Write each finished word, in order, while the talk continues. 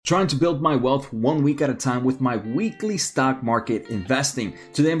trying to build my wealth 1 week at a time with my weekly stock market investing.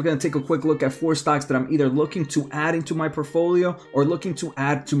 Today I'm going to take a quick look at 4 stocks that I'm either looking to add into my portfolio or looking to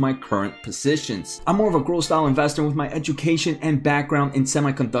add to my current positions. I'm more of a growth style investor. With my education and background in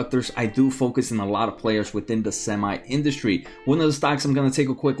semiconductors, I do focus on a lot of players within the semi industry. One of the stocks I'm going to take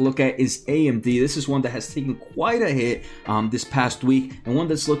a quick look at is AMD. This is one that has taken quite a hit this past week, and one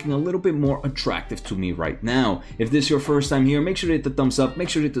that's looking a little bit more attractive to me right now. If this is your first time here, make sure to hit the thumbs up, make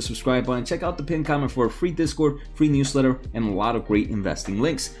sure to hit the subscribe button, check out the pinned comment for a free Discord, free newsletter, and a lot of great investing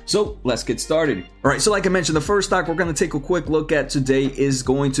links. So let's get started. Alright, so like I mentioned, the first stock we're going to take a quick look at today is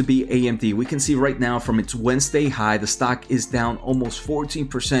going to be AMD. We can see right now from its Wednesday high, the stock is down almost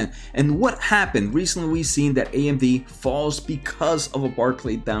 14%. And what happened? Recently we've seen that AMD falls because of a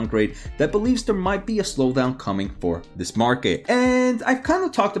Barclays downgrade that believes there might be a slowdown coming for this market. And I've kind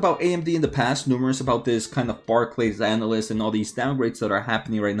of talked about AMD in the past, numerous about this kind of Barclays analyst and all these downgrades that are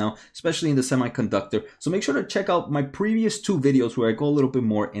happening right now, especially in the semiconductor. So make sure to check out my previous 2 videos where I go a little bit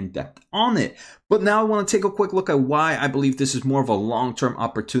more in depth on it. But now I want to take a quick look at why I believe this is more of a long-term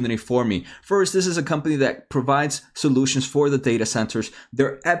opportunity for me. First, this is a company that provides solutions for the data centers.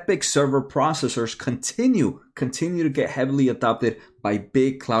 Their EPYC server processors continue to get heavily adopted by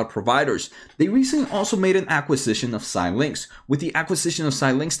big cloud providers. They recently also made an acquisition of Xilinx. With the acquisition of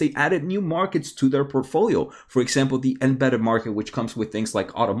Xilinx, they added new markets to their portfolio. For example, the embedded market, which comes with things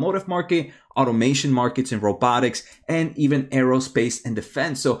like automotive market, automation markets and robotics, and even aerospace and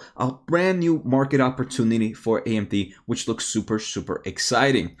defense. So a brand new market opportunity for AMD, which looks super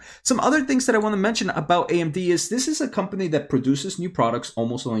exciting. Some other things that I want to mention about AMD is this is a company that produces new products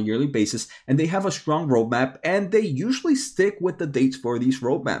almost on a yearly basis, and they have a strong roadmap, and they usually stick with the dates for these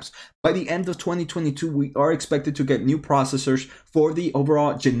roadmaps. By the end of 2022, we are expected to get new processors for the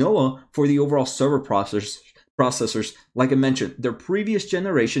overall Genoa, for the overall server processors. Like I mentioned, their previous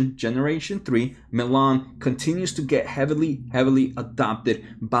generation 3, Milan, continues to get heavily adopted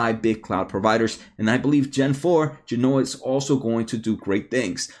by big cloud providers. And I believe Gen 4, Genoa, is also going to do great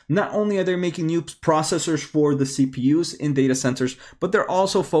things. Not only are they making new processors for the CPUs in data centers, but they're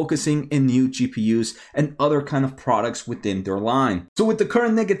also focusing in new GPUs and other kind of products within their line. So with the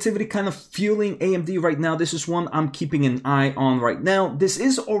current negativity kind of fueling AMD right now, this is one I'm keeping an eye on right now. This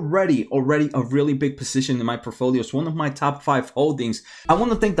is already a really big position in my portfolio. It's one of my top 5 holdings. I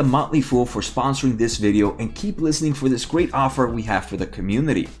want to thank The Motley Fool for sponsoring this video, and keep listening for this great offer we have for the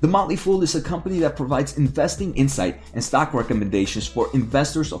community. The Motley Fool is a company that provides investing insight and stock recommendations for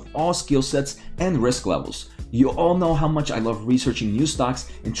investors of all skill sets and risk levels. You all know how much I love researching new stocks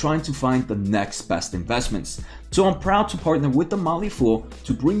and trying to find the next best investments. So I'm proud to partner with The Motley Fool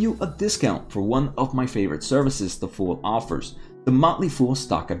to bring you a discount for one of my favorite services The Fool offers, The Motley Fool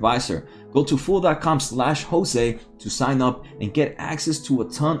Stock Advisor. Go to fool.com/Jose to sign up and get access to a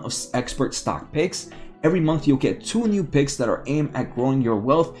ton of expert stock picks. Every month you'll get 2 new picks that are aimed at growing your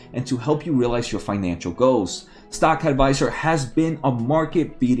wealth and to help you realize your financial goals. Stock Advisor has been a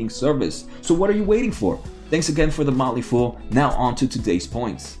market-beating service. So what are you waiting for? Thanks again for The Motley Fool. Now on to today's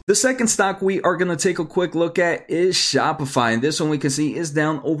points. The second stock we are going to take a quick look at is Shopify. And this one we can see is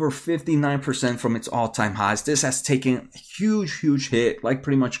down over 59% from its all-time highs. This has taken a huge hit, like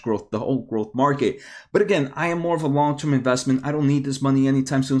pretty much the whole growth market. But again, I am more of a long-term investment. I don't need this money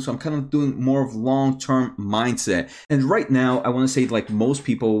anytime soon, so I'm kind of doing more of long-term mindset. And right now, I want to say, like most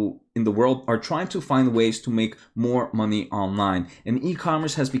people in the world are trying to find ways to make more money online. And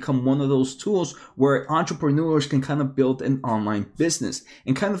e-commerce has become one of those tools where entrepreneurs can kind of build an online business.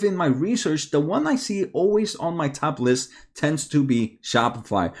 And kind of in my research, the one I see always on my top list tends to be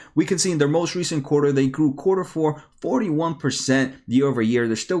Shopify. We can see in their most recent quarter, they grew Q4 41% year over year.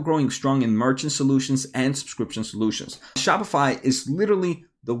 They're still growing strong in merchant solutions and subscription solutions. Shopify is literally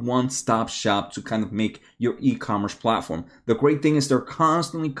the one-stop shop to kind of make your e-commerce platform. The great thing is they're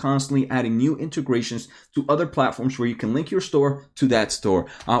constantly adding new integrations to other platforms where you can link your store to that store.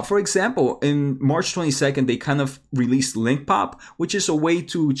 For example, in March 22nd, they kind of released LinkPop, which is a way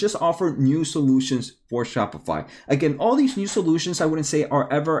to just offer new solutions for Shopify. Again, all these new solutions, I wouldn't say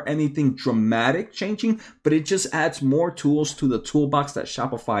are ever anything dramatic changing, but it just adds more tools to the toolbox that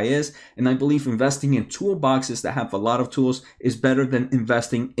Shopify is. And I believe investing in toolboxes that have a lot of tools is better than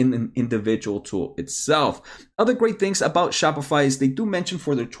investing in an individual tool itself. Other great things about Shopify is they do mention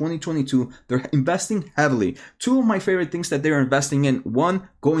for their 2022, they're investing heavily. 2 of my favorite things that they're investing in: 1,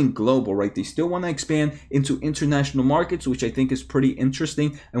 going global, right? They still want to expand into international markets, which I think is pretty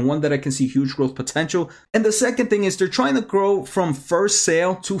interesting and one that I can see huge growth potential. And the second thing is they're trying to grow from first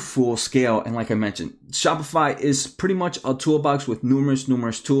sale to full scale. And like I mentioned, Shopify is pretty much a toolbox with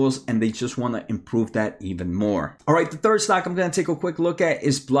numerous tools, and they just want to improve that even more. All right, the third stock I'm going to take a quick look at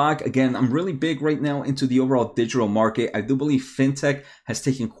is Block. Again, I'm really big right now into the overall digital market. I do believe fintech has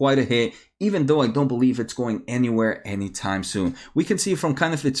taken quite a hit, even though I don't believe it's going anywhere anytime soon. We can see from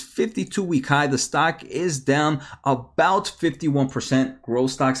kind of its 52-week high, the stock is down about 51%.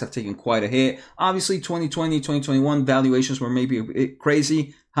 Growth stocks have taken quite a hit. Obviously, 2020, 2021 valuations were maybe a bit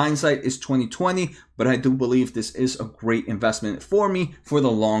crazy. Hindsight is 2020, but I do believe this is a great investment for me for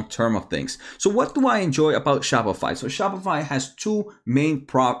the long term of things. So what do I enjoy about Shopify? So Shopify has two main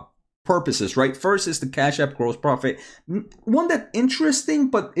purposes, right? First is the Cash App gross profit. One that's interesting,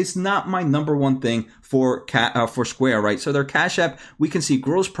 but it's not my number one thing for Square, right? So their Cash App, we can see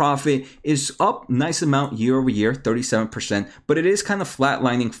gross profit is up nice amount year over year, 37%, but it is kind of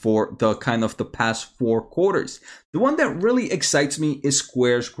flatlining for the past 4 quarters. The one that really excites me is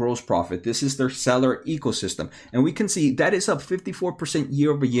Square's gross profit. This is their seller ecosystem. And we can see that is up 54%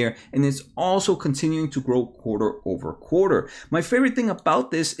 year over year, and it's also continuing to grow quarter over quarter. My favorite thing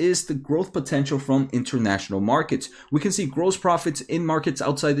about this is the growth potential from international markets. We can see gross profits in markets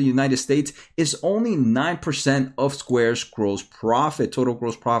outside the United States is only 9% of Square's gross profit, total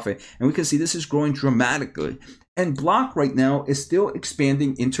gross profit. And we can see this is growing dramatically. And Block right now is still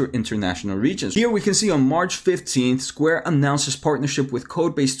expanding into international regions. Here we can see on March 15th, Square announces partnership with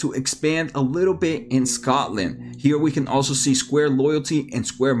Codebase to expand a little bit in Scotland. Here we can also see Square Loyalty and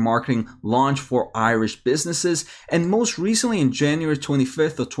Square Marketing launch for Irish businesses. And most recently in January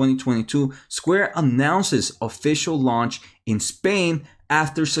 25th of 2022, Square announces official launch in Spain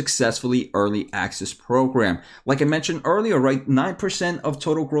after successfully early access program. Like I mentioned earlier, right, 9% of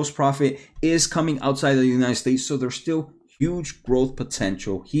total gross profit is coming outside of the United States, so there's still huge growth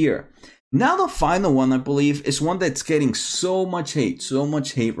potential here. Now the final one, I believe, is one that's getting so much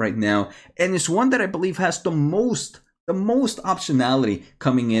hate right now, and it's one that I believe has the most optionality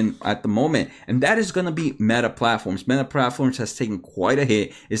coming in at the moment, and that is going to be Meta Platforms. Meta Platforms has taken quite a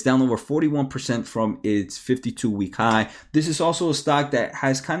hit. It's down over 41% from its 52-week high. This is also a stock that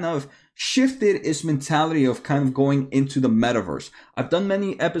has kind of shifted its mentality of kind of going into the metaverse. I've done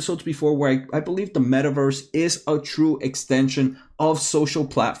many episodes before where I believe the metaverse is a true extension of social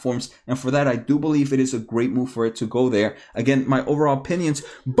platforms, and for that I do believe it is a great move for it to go there. Again, my overall opinions,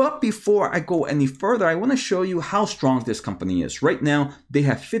 but before I go any further, I want to show you how strong this company is. Right now, they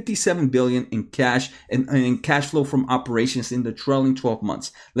have $57 billion in cash and in cash flow from operations in the trailing 12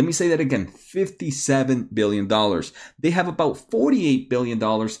 months. Let me say that again, $57 billion. They have about $48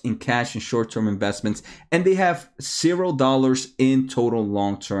 billion in cash and short-term investments, and they have $0 in total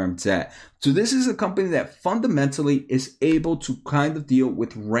long-term debt. So this is a company that fundamentally is able to kind of deal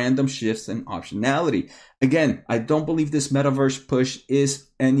with random shifts and optionality. Again, I don't believe this metaverse push is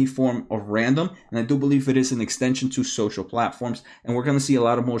any form of random, and I do believe it is an extension to social platforms, and we're going to see a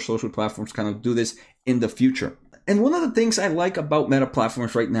lot of more social platforms kind of do this in the future. And one of the things I like about Meta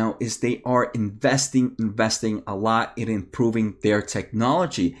Platforms right now is they are investing a lot in improving their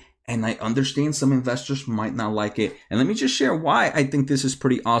technology. And I understand some investors might not like it. And let me just share why I think this is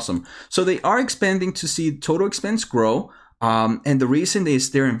pretty awesome. So they are expanding to see total expense grow. And the reason is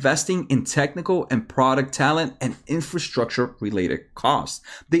they're investing in technical and product talent and infrastructure related costs.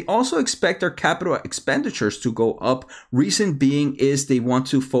 They also expect their capital expenditures to go up. Reason being is they want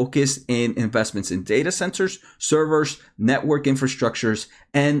to focus in investments in data centers, servers, network infrastructures,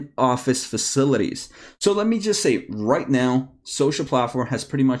 and office facilities. So let me just say right now, social platform has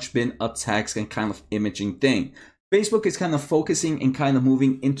pretty much been a text and kind of imaging thing. Facebook is kind of focusing and kind of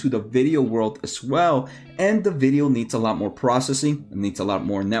moving into the video world as well. And the video needs a lot more processing, it needs a lot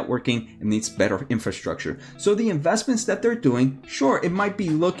more networking, it needs better infrastructure. So the investments that they're doing, sure, it might be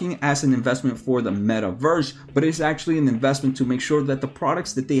looking as an investment for the metaverse, but it's actually an investment to make sure that the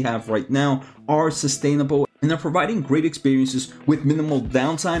products that they have right now are sustainable and they're providing great experiences with minimal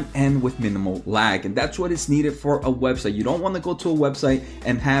downtime and with minimal lag. And that's what is needed for a website. You don't want to go to a website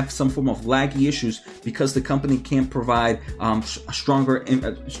and have some form of laggy issues because the company can't provide stronger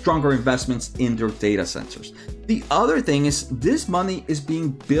investments in their data centers. The other thing is this money is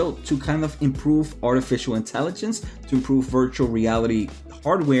being built to kind of improve artificial intelligence, to improve virtual reality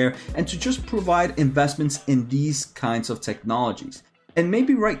hardware, and to just provide investments in these kinds of technologies. And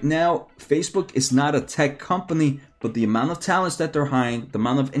maybe right now, Facebook is not a tech company, but the amount of talents that they're hiring, the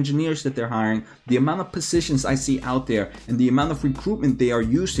amount of engineers that they're hiring, the amount of positions I see out there, and the amount of recruitment they are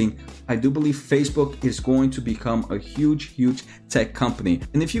using, I do believe Facebook is going to become a huge tech company.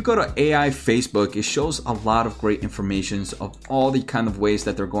 And if you go to AI Facebook, it shows a lot of great information of all the kind of ways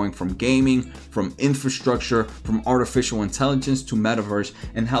that they're going from gaming, from infrastructure, from artificial intelligence to metaverse,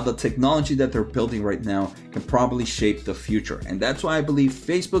 and how the technology that they're building right now can probably shape the future. And that's why I believe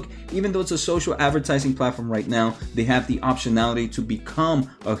Facebook, even though it's a social advertising platform right now, they have the optionality to become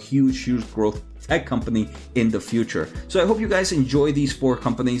a huge growth tech company in the future. So I hope you guys enjoy these 4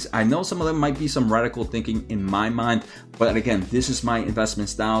 companies. I know some of them might be some radical thinking in my mind, but again, this is my investment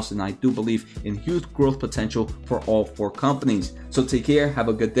styles, and I do believe in huge growth potential for all 4 companies. So take care, have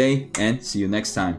a good day, and see you next time.